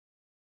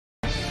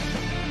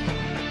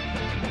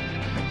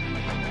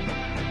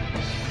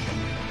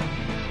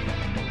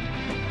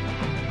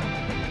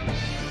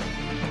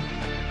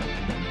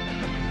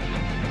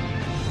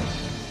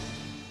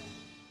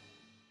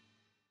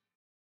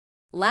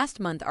Last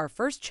month, our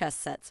first chess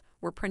sets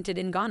were printed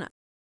in Ghana.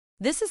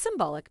 This is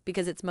symbolic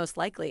because it's most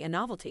likely a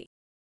novelty.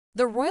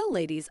 The Royal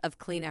Ladies of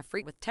Clean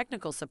Afrique, with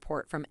technical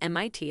support from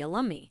MIT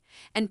alumni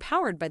and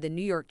powered by the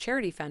New York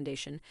Charity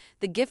Foundation,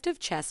 the gift of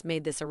chess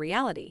made this a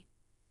reality.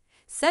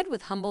 Said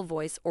with humble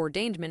voice,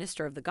 ordained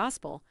minister of the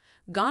gospel,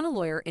 Ghana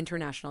lawyer,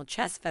 International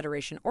Chess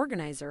Federation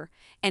organizer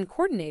and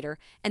coordinator,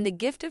 and the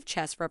gift of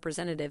chess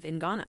representative in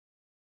Ghana.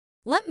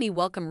 Let me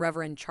welcome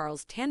Reverend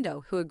Charles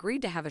Tandoh, who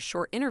agreed to have a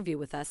short interview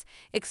with us,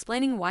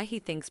 explaining why he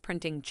thinks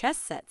printing chess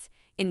sets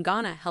in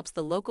Ghana helps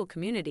the local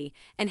community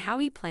and how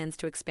he plans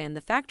to expand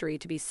the factory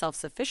to be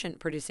self-sufficient,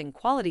 producing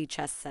quality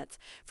chess sets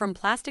from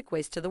plastic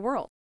waste to the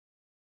world.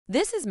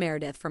 This is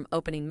Meredith from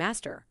Opening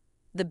Master,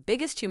 the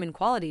biggest human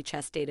quality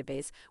chess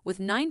database with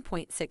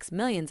 9.6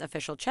 million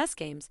official chess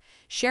games,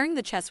 sharing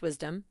the chess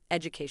wisdom,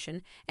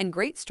 education, and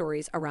great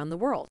stories around the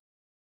world.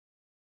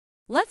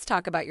 Let's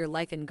talk about your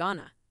life in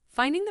Ghana,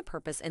 finding the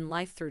purpose in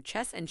life through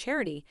chess and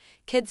charity,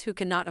 kids who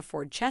cannot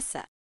afford chess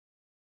sets,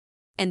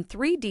 and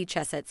 3D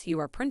chess sets you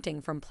are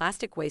printing from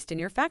plastic waste in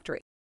your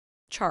factory.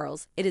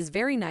 Charles, it is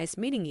very nice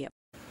meeting you.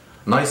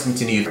 Nice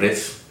meeting you,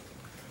 Rev.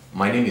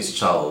 My name is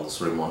Charles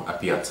Raymond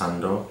Apia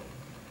Tandoh.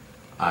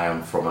 I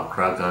am from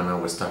Accra, Ghana,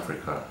 West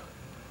Africa.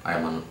 I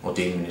am an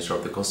ordained minister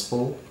of the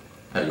gospel,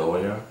 a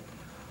lawyer,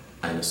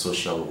 and a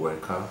social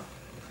worker.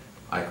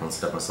 I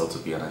consider myself to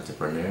be an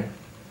entrepreneur,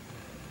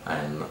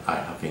 and I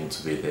happen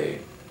to be the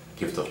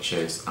Gift of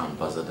Chess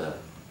ambassador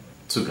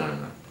to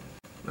Ghana.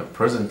 Now,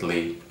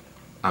 presently,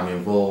 I'm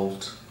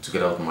involved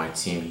together with my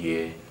team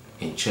here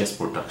in chess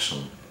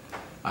production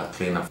at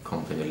Clean Afrique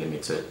Company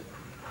Limited.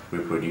 We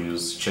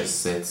produce chess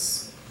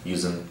sets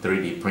using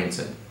 3D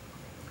printing,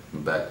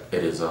 but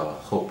it is our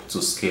hope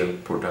to scale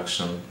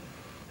production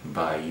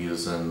by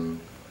using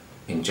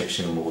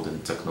injection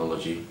molding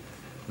technology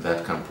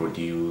that can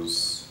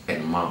produce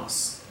en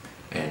masse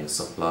and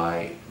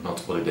supply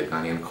not only the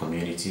Ghanaian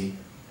community,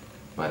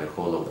 but the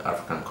whole of the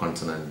African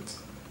continent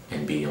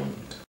and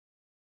beyond.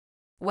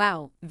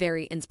 Wow,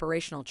 very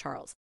inspirational,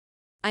 Charles.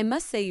 I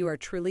must say you are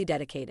truly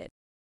dedicated.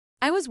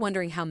 I was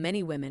wondering how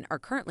many women are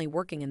currently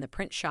working in the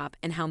print shop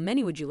and how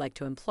many would you like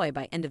to employ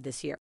by end of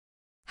this year?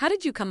 How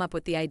did you come up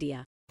with the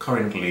idea?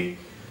 Currently,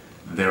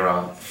 there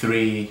are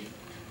 3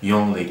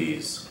 young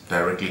ladies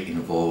directly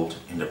involved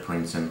in the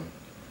printing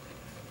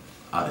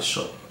at the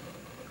shop.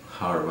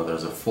 However,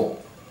 there's a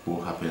 4th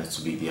who happens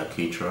to be the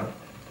caterer.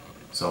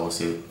 So I would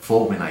say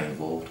 4 women are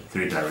involved,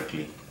 3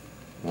 directly,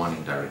 1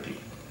 indirectly.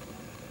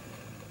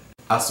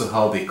 As to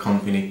how the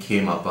company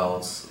came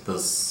about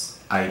this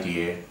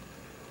idea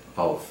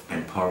of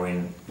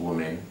empowering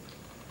women,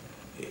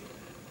 it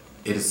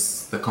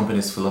is the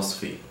company's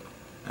philosophy,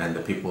 and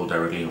the people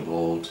directly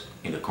involved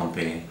in the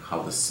company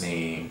have the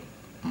same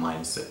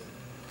mindset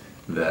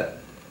that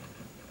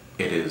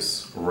it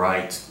is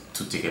right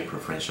to take a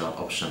preferential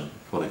option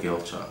for the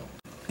girl child.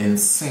 In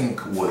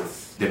sync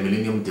with the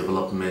Millennium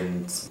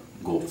Development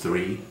Goal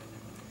 3,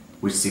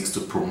 which seeks to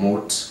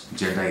promote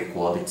gender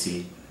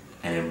equality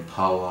and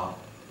empower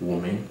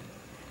women,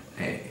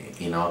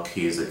 in our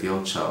case a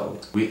girl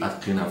child, we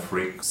at Clean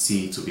Afrique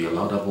see to be a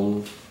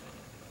laudable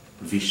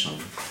vision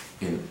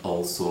and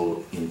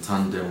also in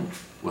tandem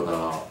with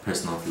our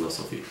personal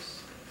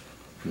philosophies.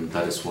 And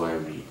that is why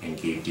we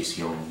engage these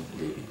young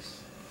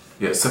ladies.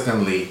 Yeah,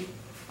 secondly,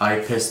 I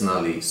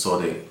personally saw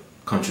the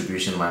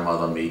contribution my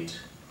mother made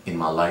in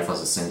my life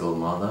as a single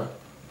mother,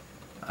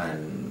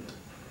 and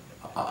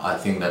I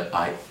think that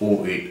I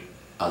owe it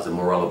as a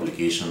moral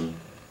obligation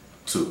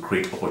to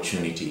create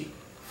opportunity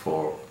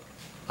for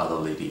other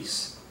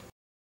ladies.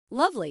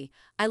 Lovely.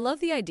 I love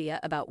the idea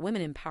about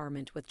women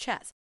empowerment with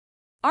chess.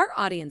 Our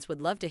audience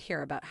would love to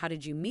hear about how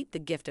did you meet the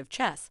Gift of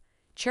Chess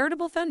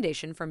charitable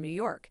foundation from New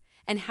York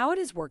and how it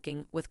is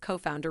working with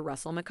co-founder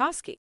Russell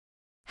McCoskey.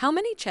 How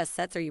many chess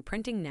sets are you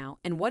printing now,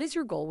 and what is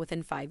your goal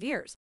within 5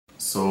 years?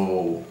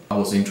 So I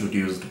was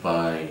introduced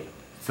by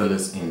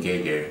Phyllis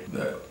Ngege,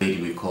 the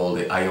lady we call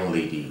the Iron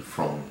Lady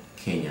from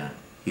Kenya.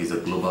 He's a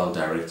global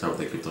director of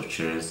the Gift of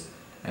Chess,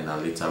 and I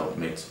later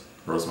met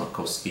Ross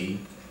Makowski,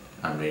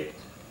 I met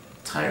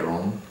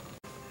Tyrone.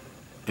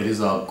 It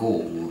is our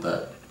goal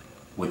that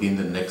within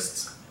the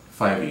next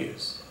 5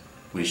 years,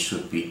 we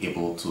should be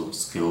able to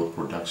scale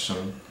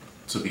production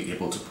to be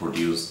able to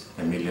produce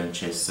 1 million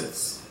chess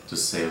sets to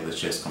serve the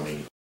chess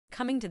community.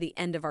 Coming to the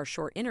end of our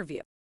short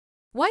interview,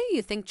 why do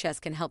you think chess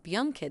can help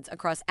young kids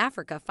across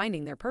Africa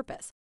finding their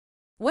purpose?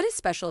 What is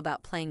special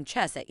about playing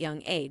chess at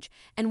young age,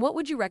 and what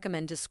would you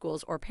recommend to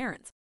schools or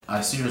parents?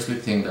 I seriously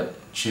think that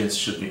chess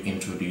should be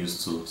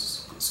introduced to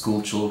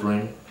school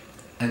children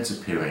and to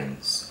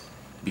parents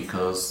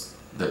because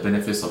the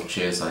benefits of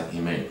chess are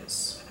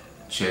immense.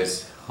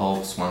 Chess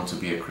helps one to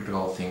be a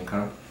critical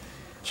thinker.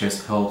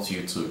 Chess helps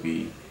you to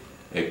be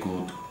a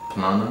good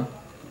planner.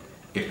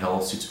 It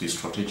helps you to be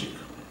strategic.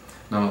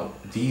 Now,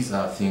 these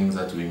are things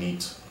that we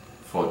need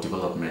for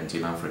development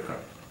in Africa.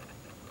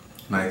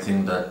 And I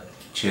think that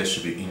chess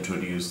should be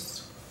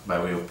introduced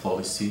by way of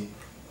policy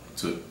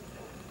into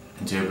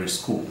every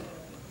school.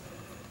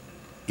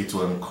 It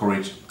will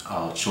encourage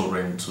our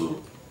children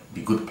to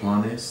be good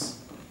planners,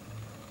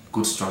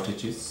 good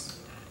strategies,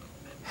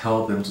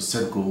 help them to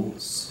set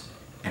goals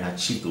and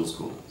achieve those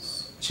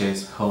goals.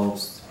 Chess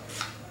helps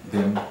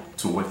them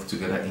to work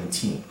together in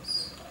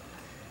teams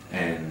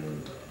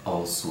and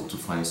also to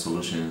find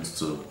solutions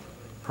to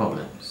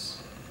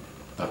problems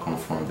that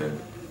confront them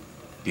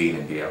day in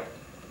and day out.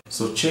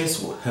 So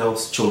chess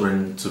helps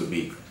children to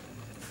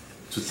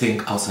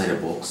think outside the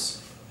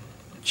box.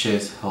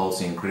 Chess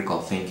helps in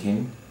critical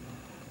thinking.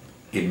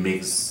 It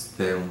makes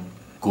them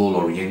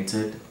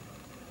goal-oriented,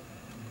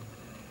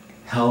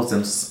 helps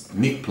them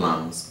make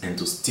plans and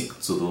to stick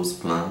to those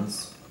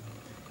plans.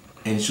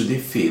 And should they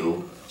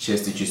fail,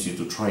 chess teaches you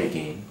to try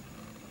again.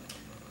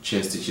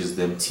 Chess teaches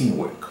them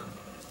teamwork,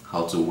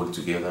 how to work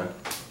together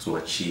to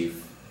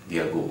achieve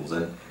their goals.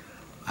 And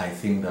I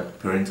think that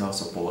parental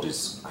support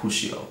is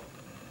crucial.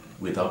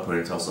 Without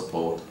parental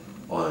support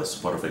or the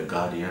support of a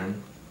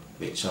guardian,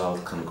 the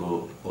child can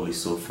go only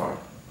so far.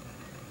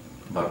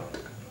 But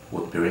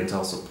with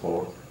parental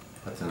support,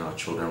 I think our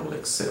children will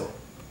excel.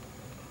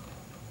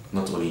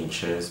 Not only in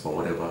chess, but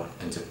whatever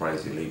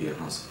enterprise you lay their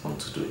hands upon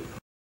to do.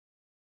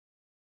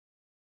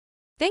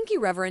 Thank you,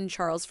 Reverend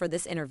Charles, for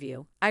this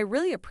interview. I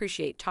really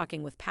appreciate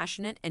talking with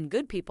passionate and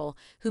good people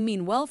who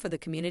mean well for the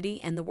community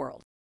and the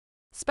world.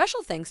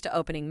 Special thanks to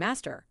Opening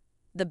Master,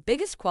 the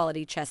biggest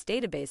quality chess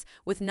database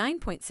with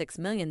 9.6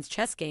 million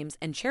chess games,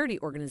 and charity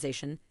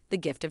organization, The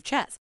Gift of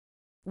Chess.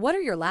 What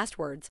are your last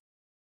words?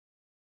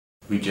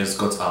 We just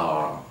got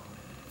our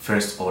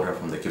first order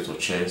from The Gift of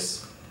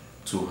Chess,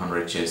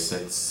 200 chess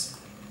sets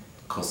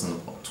costing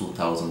about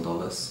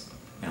 $2,000,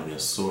 and we are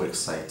so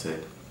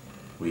excited.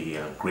 We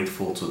are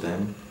grateful to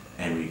them,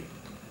 and we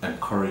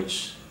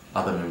encourage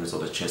other members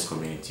of the chess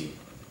community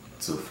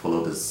to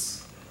follow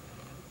this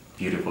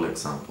beautiful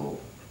example.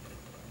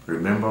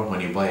 Remember,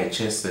 when you buy a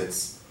chess set,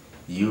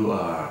 you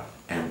are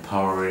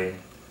empowering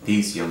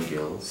these young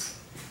girls,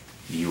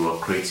 you are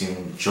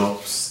creating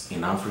jobs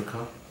in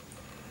Africa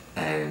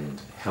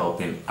and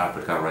helping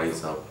Africa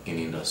rise up in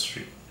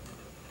industry.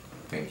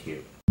 Thank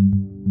you.